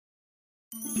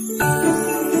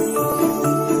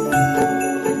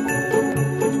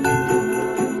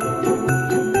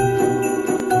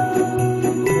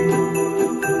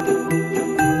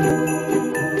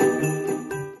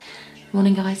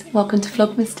Welcome to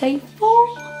Vlogmas Day 4.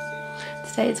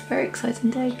 Today is a very exciting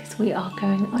day because we are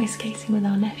going ice skating with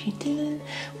our nephew Dylan.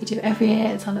 We do it every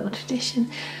year, it's our little tradition.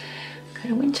 Go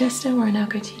to Winchester, where I now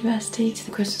go to university, to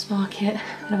the Christmas market.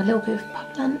 We're gonna have a little bit of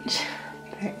pub lunch.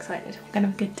 Very excited, we're gonna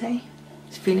have a good day.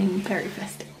 It's feeling very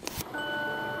festive.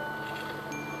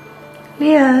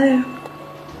 Leo.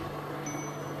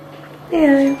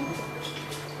 Leo.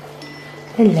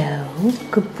 Hello,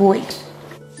 good boy.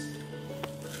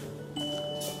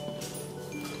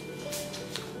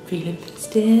 Feeling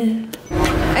festive.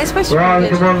 Right,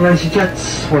 good morning ladies and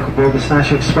gents. Welcome aboard the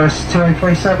National Express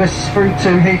 203 service through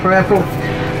to Heathrow Airport.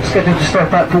 Scheduled to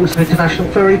stop at Portsmouth International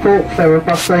Ferryport, Fairham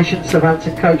Bus Station,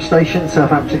 Southampton Coach Station,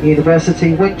 Southampton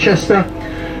University, Winchester.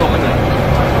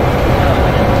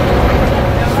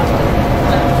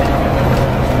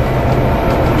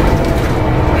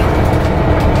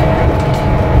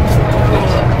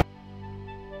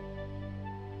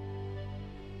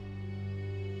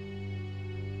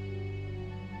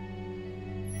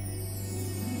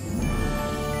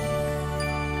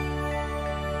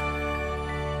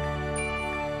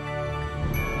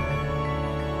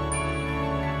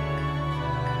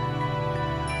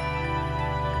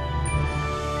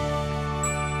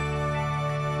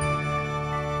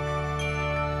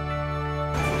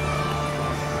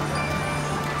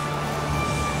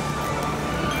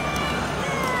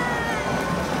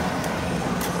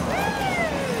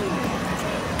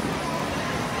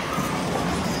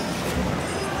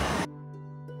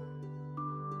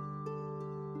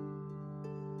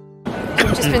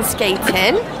 We've just been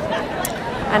skating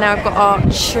and now I've got our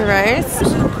churros.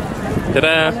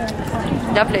 Ta-da!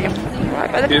 Lovely.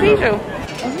 Right by the cathedral.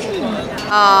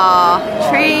 Ah,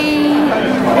 tree.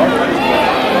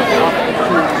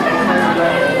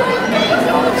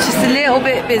 It's just a little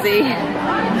bit busy,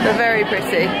 but very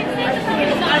pretty.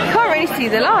 Can't really see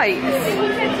the lights.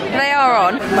 They are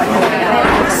on.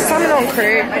 Salmon on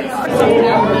crew.